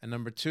 And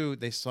number 2,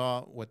 they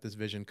saw what this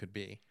vision could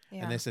be.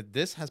 Yeah. And they said,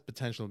 this has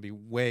potential to be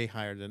way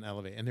higher than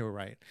Elevate. And they were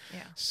right.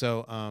 Yeah.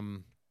 So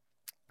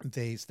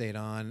they stayed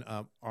on.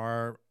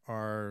 Our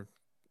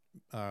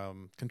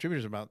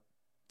contributors are about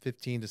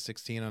 15 to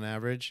 16 on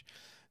average.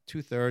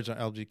 2/3 are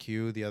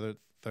LGBTQ, the other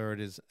third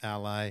is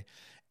Ally.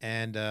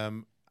 And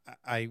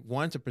I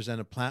wanted to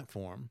present a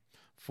platform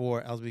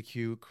for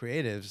LGBTQ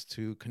creatives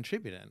to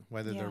contribute in,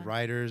 whether they're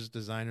writers,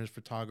 designers,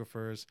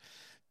 photographers,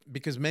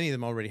 because many of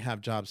them already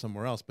have jobs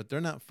somewhere else, but they're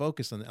not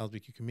focused on the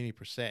LGBTQ community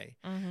per se.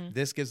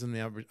 This gives them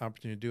the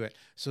opportunity to do it.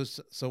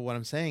 So what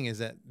I'm saying is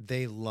that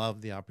they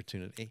love the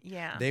opportunity.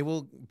 Yeah. They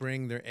will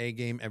bring their A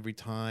game every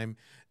time.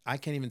 I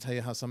can't even tell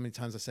you how so many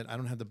times I said, I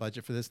don't have the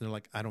budget for this. And they're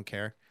like, I don't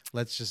care.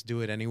 Let's just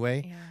do it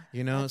anyway.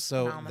 Yeah,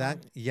 so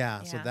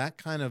phenomenal. So that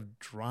kind of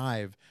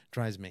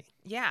drives me.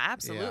 Yeah,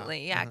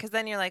 absolutely. Yeah, because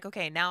then you're like,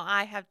 okay, now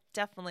I have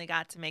definitely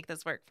got to make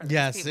this work for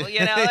these people. Like,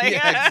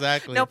 yeah,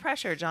 exactly. No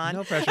pressure, John.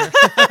 No pressure.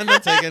 No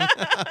taken.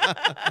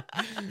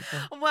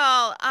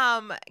 Well,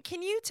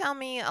 can you tell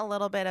me a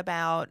little bit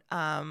about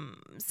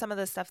some of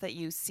the stuff that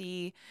you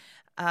see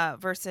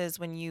versus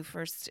when you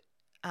first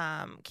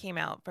came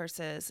out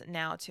versus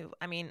now too?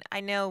 I mean,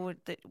 I know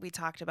that we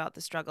talked about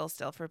the struggle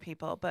still for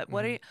people, but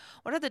what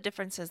are the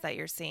differences that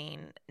you're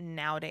seeing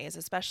nowadays,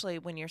 especially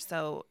when you're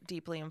so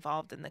deeply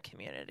involved in the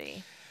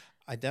community?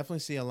 I definitely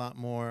see a lot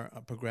more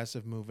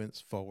progressive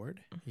movements forward.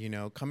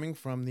 Coming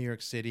from New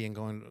York City and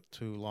going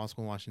to law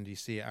school in Washington,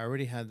 D.C., I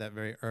already had that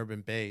very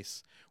urban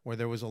base where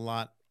there was a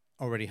lot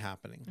already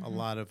happening, a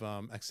lot of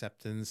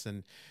acceptance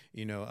and,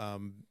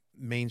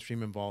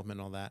 mainstream involvement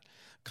and all that.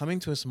 Coming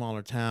to a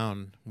smaller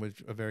town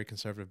with a very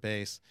conservative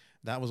base,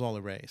 that was all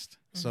erased.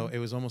 So it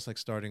was almost like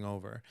starting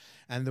over.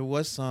 And there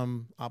was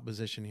some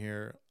opposition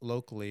here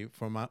locally,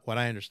 from what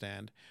I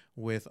understand,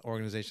 with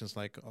organizations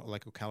like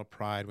Ocala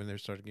Pride when they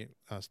started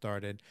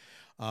started.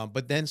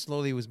 But then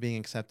slowly it was being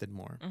accepted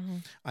more.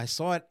 I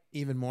saw it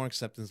even more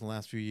acceptance in the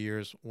last few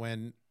years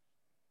when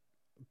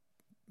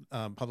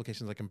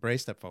publications like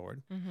Embrace stepped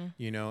forward,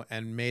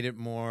 and made it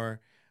more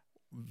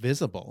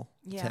visible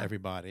to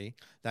everybody.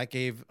 That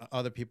gave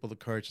other people the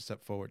courage to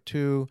step forward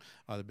too.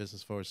 Other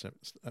business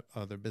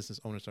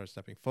owners started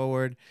stepping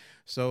forward.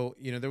 So,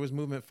 there was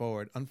movement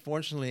forward.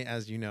 Unfortunately,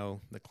 as you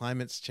know, the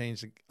climate's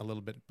changed a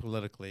little bit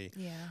politically.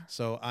 Yeah.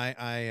 So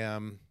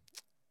I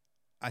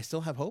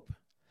still have hope.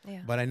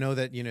 Yeah. But I know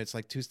that, it's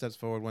like 2 steps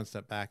forward, 1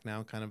 step back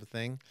now kind of a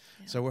thing.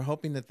 Yeah. So we're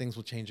hoping that things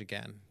will change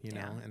again,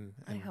 and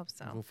I hope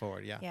so. Move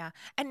forward. Yeah. Yeah.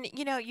 And,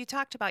 you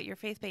talked about your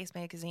faith-based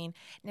magazine.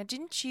 Now,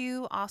 didn't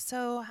you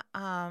also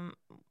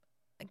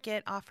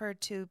get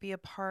offered to be a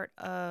part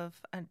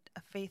of a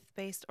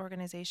faith-based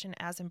organization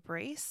as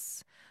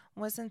Embrace?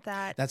 Wasn't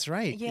that? That's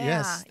right. Yeah.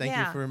 Yes. Thank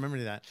you for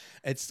remembering that.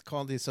 It's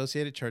called the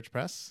Associated Church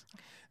Press.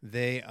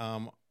 They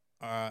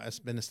it's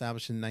been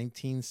established in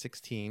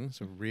 1916,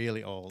 so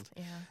really old.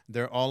 Yeah.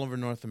 They're all over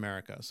North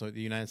America, so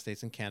the United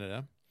States and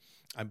Canada.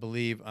 I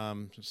believe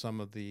some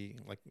of the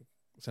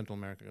Central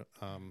America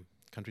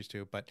countries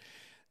too, but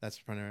that's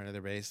primarily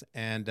their base.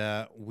 And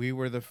we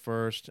were the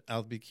first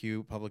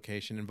LGBTQ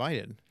publication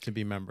invited to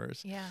be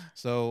members. Yeah.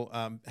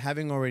 So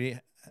having already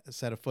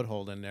set a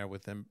foothold in there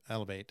with them,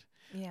 Elevate.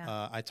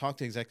 Yeah. I talked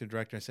to the executive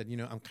director. I said,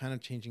 I'm kind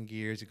of changing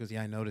gears. He goes,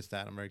 yeah, I noticed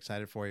that. I'm very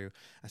excited for you.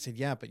 I said,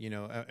 yeah, but,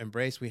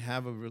 Embrace, we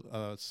have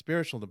a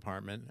spiritual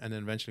department, and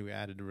then eventually we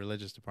added a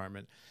religious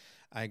department.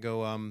 I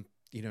go,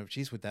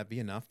 geez, would that be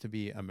enough to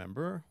be a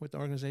member with the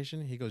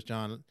organization? He goes,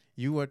 John,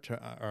 you were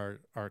to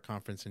our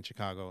conference in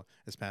Chicago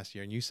this past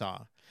year, and you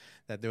saw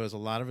that there was a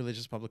lot of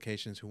religious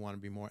publications who want to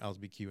be more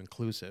LGBTQ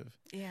inclusive.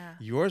 Yeah.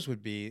 Yours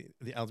would be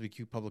the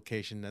LGBTQ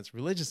publication that's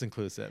religious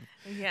inclusive.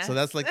 Yes. So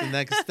that's like the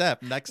next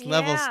step, next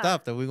level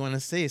stuff that we want to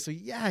see. So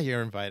yeah,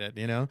 you're invited,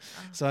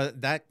 So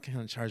that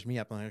kind of charged me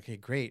up. I'm like, okay,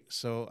 great.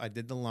 So I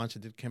did the launch, I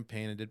did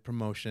campaign, I did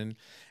promotion.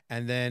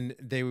 And then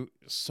they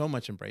so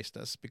much embraced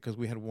us because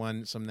we had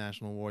won some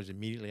national awards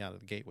immediately out of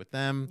the gate with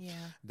them. Yeah.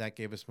 That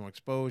gave us more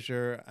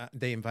exposure.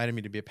 They invited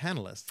me to be a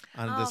panelist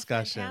on a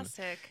discussion.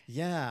 Fantastic.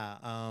 Yeah.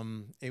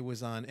 It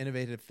was on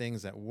innovative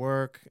things at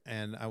work.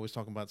 And I was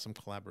talking about some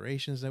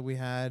collaborations that we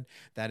had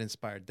that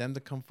inspired them to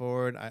come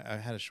forward. I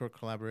had a short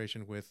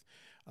collaboration with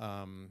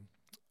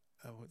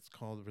what's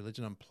called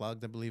Religion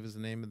Unplugged, I believe is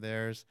the name of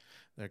theirs.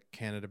 They're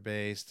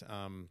Canada-based,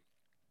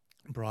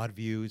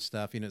 Broadview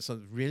stuff,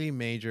 so really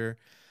major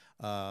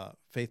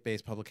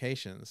faith-based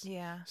publications.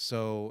 Yeah.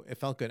 So it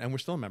felt good. And we're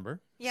still a member.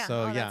 Yeah.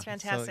 So, that's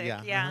fantastic.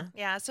 So,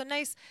 yeah. So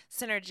nice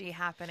synergy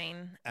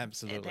happening.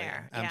 Absolutely.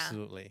 There.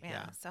 Absolutely.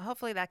 Yeah. So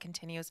hopefully that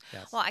continues.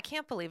 Yes. Well, I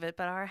can't believe it,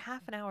 but our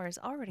half an hour is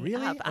already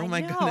really? up. Oh, my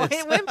I know.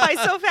 goodness. It went by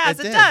so fast.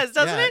 It does,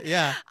 doesn't it?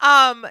 Yeah.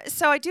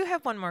 So I do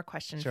have one more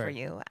question for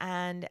you.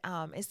 And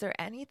is there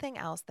anything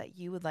else that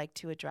you would like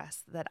to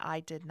address that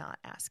I did not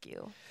ask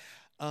you?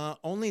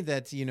 Only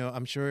that,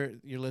 I'm sure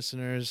your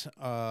listeners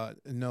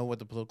know what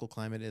the political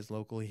climate is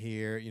locally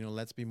here.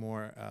 Let's be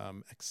more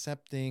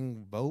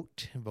accepting.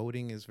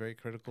 Voting is very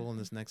critical in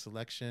this next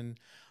election,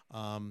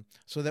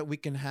 so that we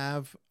can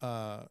have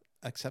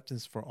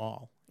acceptance for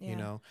all.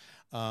 Yeah.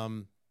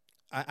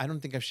 I don't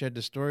think I've shared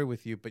this story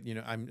with you, but,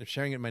 I'm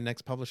sharing it in my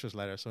next publisher's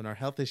letter. So in our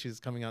health issues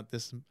coming out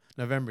this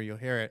November, you'll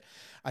hear it.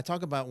 I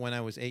talk about when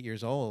I was 8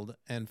 years old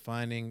and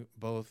finding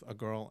both a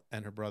girl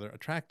and her brother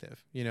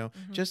attractive,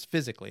 just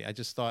physically. I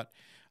just thought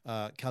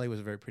Kelly was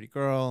a very pretty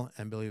girl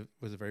and Billy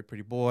was a very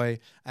pretty boy.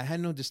 I had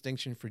no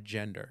distinction for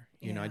gender.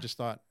 I just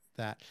thought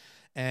that.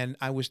 And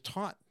I was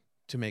taught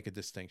to make a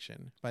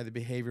distinction by the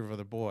behavior of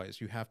other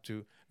boys. You have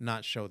to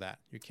not show that.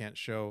 You can't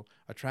show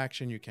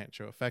attraction. You can't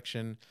show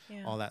affection,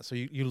 all that. So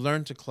you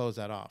learn to close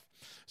that off.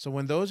 So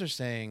when those are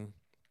saying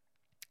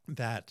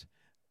that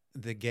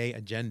the gay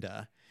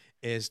agenda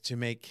is to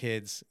make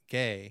kids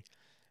gay,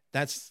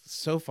 that's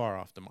so far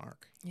off the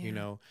mark.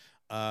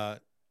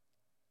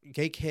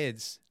 Gay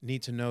kids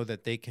need to know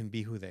that they can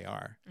be who they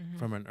are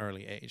from an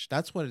early age.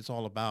 That's what it's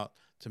all about,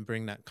 to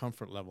bring that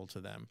comfort level to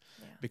them,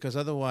 because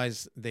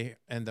otherwise they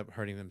end up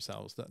hurting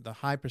themselves. The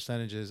high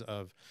percentages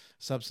of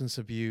substance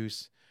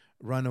abuse,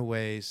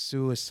 runaways,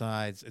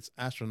 suicides, it's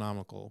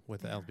astronomical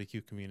with the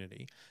LGBTQ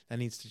community. That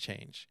needs to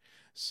change.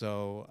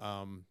 So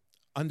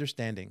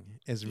understanding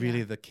is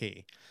really the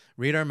key.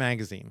 Read our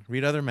magazine,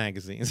 read other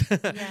magazines,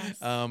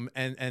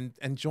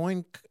 and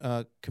join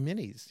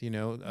committees,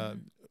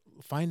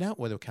 find out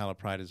what Ocala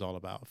Pride is all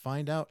about.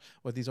 Find out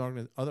what these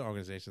other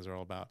organizations are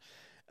all about.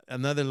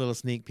 Another little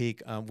sneak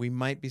peek, we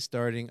might be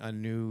starting a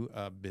new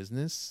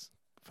business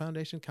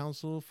foundation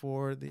council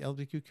for the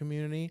LGBTQ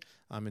community.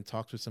 I'm in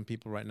talks with some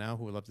people right now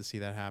who would love to see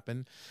that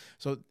happen.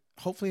 So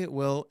hopefully it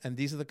will. And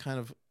these are the kind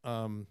of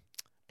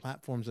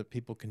platforms that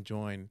people can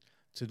join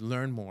to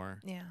learn more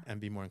Yeah. and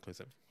be more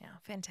inclusive. Yeah,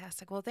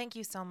 fantastic. Well, thank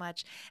you so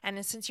much.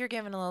 And since you're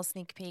giving a little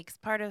sneak peeks,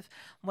 part of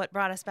what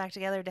brought us back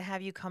together to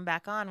have you come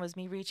back on was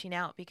me reaching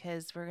out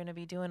because we're going to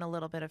be doing a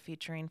little bit of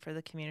featuring for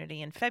the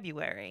community in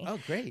February. Oh,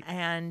 great.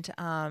 And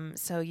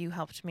so you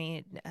helped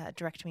me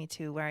direct me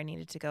to where I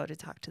needed to go to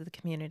talk to the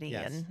community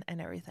Yes.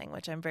 and everything,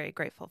 which I'm very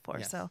grateful for.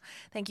 Yes. So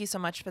thank you so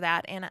much for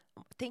that. And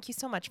thank you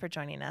so much for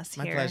joining us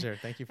My here. pleasure.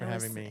 Thank you for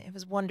having me. It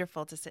was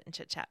wonderful to sit and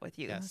chit chat with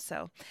you. Yes.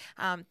 So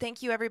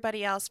thank you,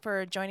 everybody else,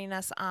 for joining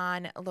us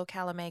on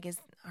Locala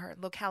Magazine, or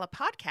Locala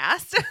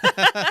Podcast.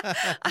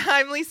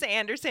 I'm Lisa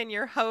Anderson,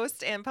 your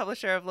host and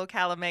publisher of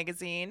Locala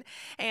Magazine.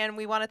 And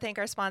we want to thank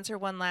our sponsor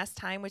one last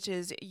time, which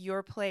is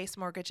Your Place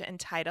Mortgage and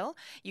Title.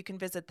 You can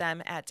visit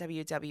them at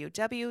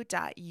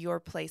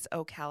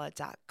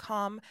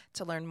www.yourplaceocala.com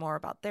to learn more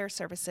about their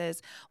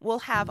services. We'll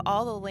have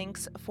all the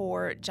links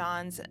for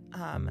John's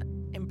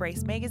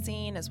Embrace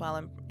Magazine as well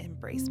as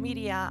Embrace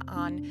Media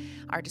on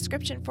our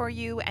description for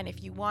you. And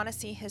if you want to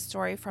see his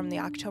story from the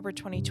October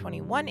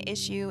 2021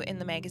 issue in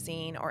the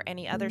magazine or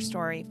any other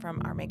story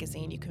from our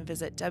magazine, you can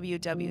visit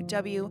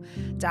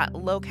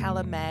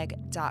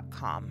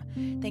www.localamag.com.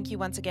 Thank you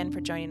once again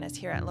for joining us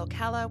here at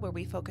Locala, where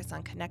we focus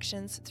on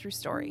connections through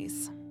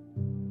stories.